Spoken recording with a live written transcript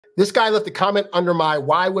this guy left a comment under my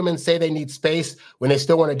 "Why Women Say They Need Space When They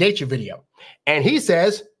Still Want to Date You" video. And he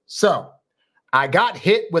says, so I got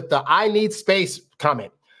hit with the "I need space"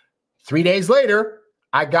 comment. 3 days later,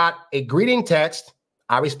 I got a greeting text.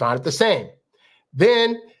 I responded the same.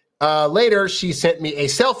 Then later, she sent me a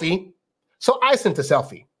selfie. So I sent a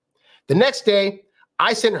selfie. The next day,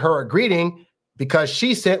 I sent her a greeting because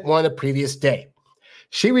she sent one the previous day.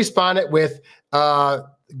 She responded with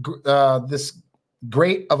this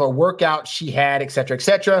great of a workout she had, et cetera, et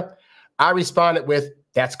cetera. I responded with,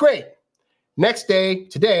 that's great. Next day,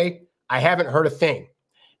 today, I haven't heard a thing.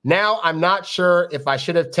 Now I'm not sure if I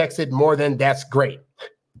should have texted more than "that's great."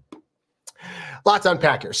 Lots to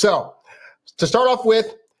unpack here. So to start off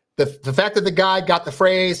with, the fact that the guy got the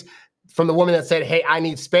phrase from the woman that said, "Hey, I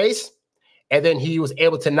need space," and then he was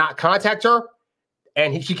able to not contact her,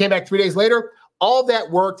 and she came back 3 days later, all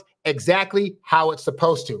that worked exactly how it's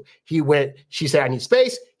supposed to. She said, "I need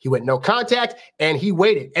space." He went no contact, and he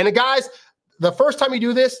waited. And the guys, the first time you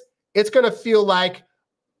do this, it's going to feel like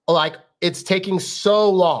it's taking so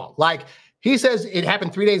long. Like he says it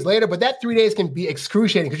happened 3 days later, but that 3 days can be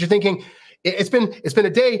excruciating because you're thinking, it's been a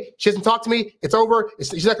day. She hasn't talked to me. It's over.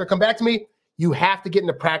 She's not going to come back to me. You have to get in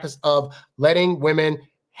the practice of letting women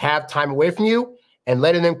have time away from you and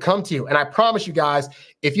letting them come to you. And I promise you guys,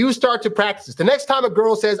 if you start to practice this, the next time a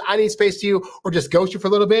girl says, "I need space" to you or just ghost you for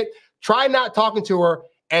a little bit, try not talking to her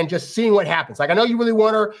and just seeing what happens. Like, I know you really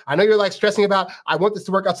want her. I know you're like stressing about, I want this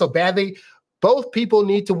to work out so badly. Both people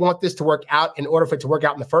need to want this to work out in order for it to work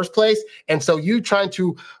out in the first place. And so you trying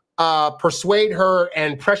to persuade her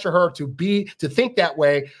and pressure her to think that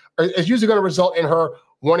way is usually going to result in her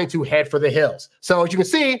wanting to head for the hills. So as you can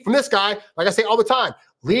see from this guy, like I say all the time,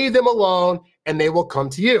 leave them alone and they will come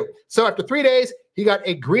to you. So after 3 days, he got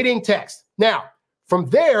a greeting text. Now, from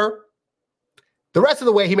there, the rest of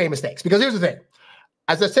the way he made mistakes. Because here's the thing.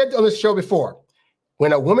 As I said on this show before,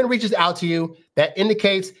 when a woman reaches out to you, that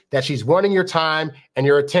indicates that she's wanting your time and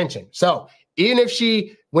your attention. So even if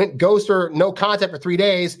she went ghost or no contact for 3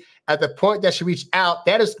 days, at the point that she reached out,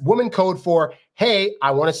 that is woman code for, "Hey,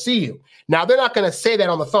 I want to see you." Now, they're not going to say that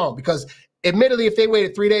on the phone because admittedly, if they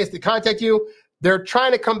waited 3 days to contact you, they're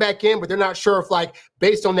trying to come back in, but they're not sure if, like,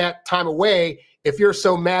 based on that time away, if you're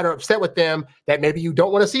so mad or upset with them that maybe you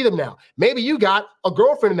don't want to see them now. Maybe you got a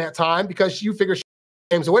girlfriend in that time because you figure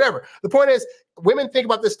names or whatever. The point is, women think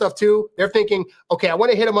about this stuff too. They're thinking, okay, I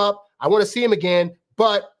want to hit him up. I want to see him again,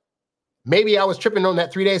 but maybe I was tripping on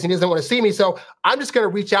that 3 days and he doesn't want to see me. So I'm just going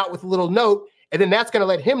to reach out with a little note, and then that's going to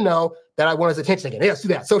let him know that I want his attention again. Yeah, let's do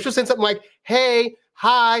that. So she'll send something like, "Hey,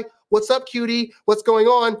 hi, what's up, cutie? What's going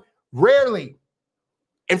on?" Rarely,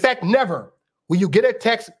 in fact, never will you get a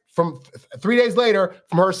text from 3 days later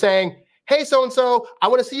from her saying, "Hey, so-and-so, I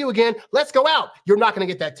want to see you again. Let's go out." You're not going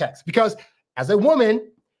to get that text because as a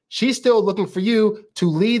woman, she's still looking for you to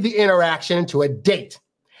lead the interaction to a date.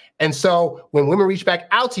 And so when women reach back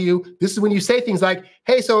out to you, this is when you say things like,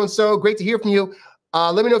 "Hey, so-and-so, great to hear from you.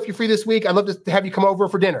 Let me know if you're free this week. I'd love to have you come over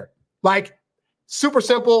for dinner." Like, super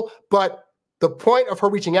simple, but the point of her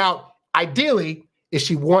reaching out, ideally, is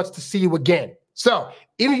she wants to see you again. So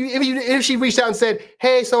if she reached out and said,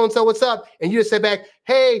 "Hey, so-and-so, what's up?" And you just said back,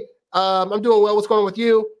 "Hey, I'm doing well. What's going on with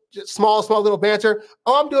you?" Just small little banter.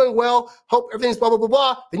 "Oh, I'm doing well. Hope everything's blah, blah, blah,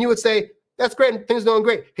 blah." Then you would say, "That's great. Things are going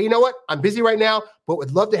great. Hey, you know what? I'm busy right now, but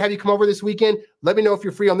would love to have you come over this weekend. Let me know if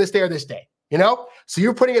you're free on this day or this day." You know? So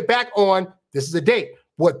you're putting it back on, this is a date.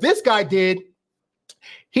 What this guy did,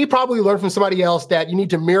 he probably learned from somebody else that you need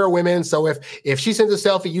to mirror women. So if she sends a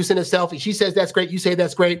selfie, you send a selfie. She says, "That's great." You say,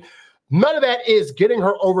 "That's great." None of that is getting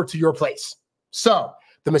her over to your place. So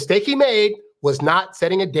the mistake he made was not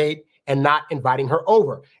setting a date and not inviting her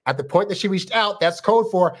over. At the point that she reached out, that's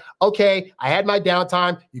code for, "Okay, I had my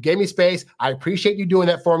downtime. You gave me space. I appreciate you doing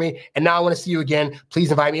that for me. And now I want to see you again.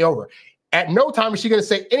 Please invite me over." At no time is she going to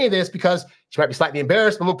say any of this because she might be slightly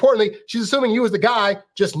embarrassed, but more importantly, she's assuming you as the guy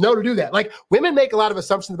just know to do that. Like, women make a lot of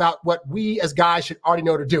assumptions about what we as guys should already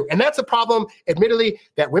know to do. And that's a problem, admittedly,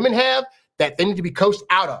 that women have that they need to be coached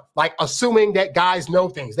out of, like assuming that guys know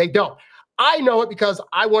things. They don't. I know it because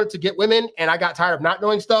I wanted to get women and I got tired of not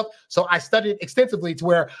knowing stuff. So I studied extensively to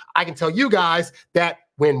where I can tell you guys that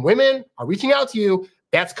when women are reaching out to you,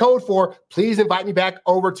 that's code for, "Please invite me back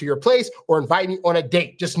over to your place or invite me on a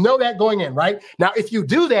date." Just know that going in, right? Now, if you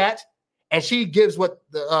do that and she gives what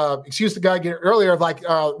the excuse the guy gave earlier of like,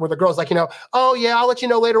 where the girl's like, "Oh yeah, I'll let you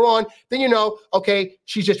know later on," then you know, okay,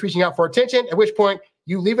 she's just reaching out for attention, at which point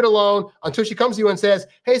you leave it alone until she comes to you and says,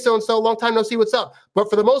 "Hey, so-and-so, long time no see, what's up?" But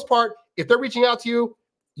for the most part, if they're reaching out to you,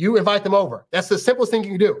 you invite them over. That's the simplest thing you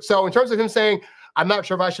can do. So in terms of him saying, I'm not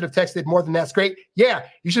sure if I should have texted more than that's great. Yeah,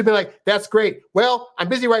 you should have been like, that's great. Well, I'm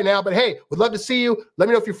busy right now, but hey, would love to see you. Let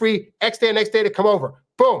me know if you're free X day or next day to come over.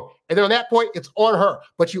 Boom. And then on that point, it's on her.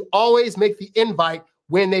 But you always make the invite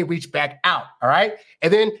when they reach back out. All right.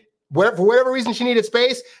 And then for whatever reason she needed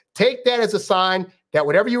space, take that as a sign that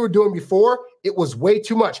whatever you were doing before, it was way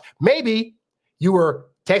too much. Maybe you were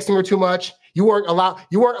texting her too much. You weren't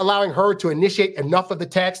allowing her to initiate enough of the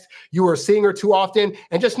text. You were seeing her too often.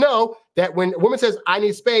 And just know that when a woman says, I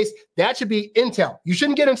need space, that should be intel. You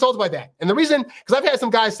shouldn't get insulted by that. And the reason, because I've had some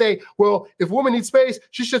guys say, well, if a woman needs space,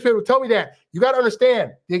 she should be able to tell me that. You got to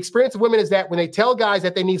understand, the experience of women is that when they tell guys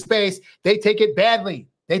that they need space, they take it badly.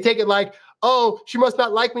 They take it like, oh, she must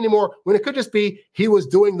not like me anymore, when it could just be he was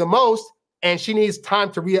doing the most and she needs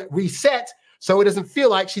time to reset so it doesn't feel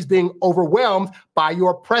like she's being overwhelmed by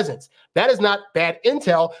your presence. That is not bad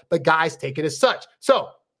intel, but guys take it as such. So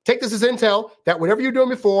take this as intel that whatever you're doing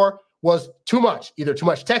before was too much, either too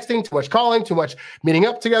much texting, too much calling, too much meeting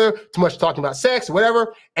up together, too much talking about sex,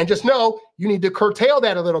 whatever. And just know you need to curtail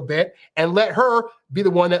that a little bit and let her be the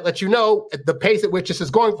one that lets you know the pace at which this is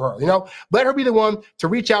going for her. You know, let her be the one to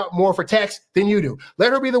reach out more for text than you do.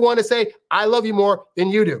 Let her be the one to say, I love you more than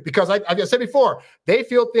you do. Because I've said before, they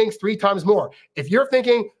feel things 3 times more. If you're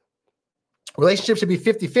thinking relationships should be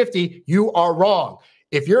 50-50, you are wrong.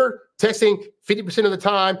 If you're texting 50% of the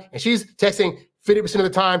time and she's texting 50% of the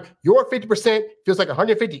time, your 50% feels like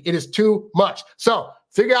 150. It is too much. So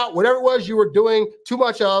figure out whatever it was you were doing too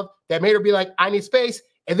much of that made her be like, I need space,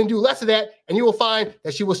 and then do less of that, and you will find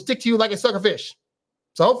that she will stick to you like a sucker fish.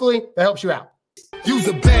 So hopefully that helps you out. You's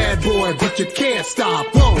a bad boy, but you can't stop,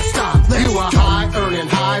 won't stop. You a high earning,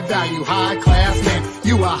 high value, high class man.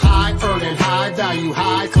 You a high earning, high value,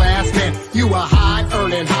 high class man. You a high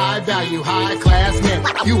earning, high value, high class man.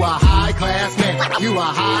 You a high class man. You a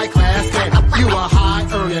high class man. You a high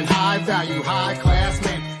earning, high value, high class man.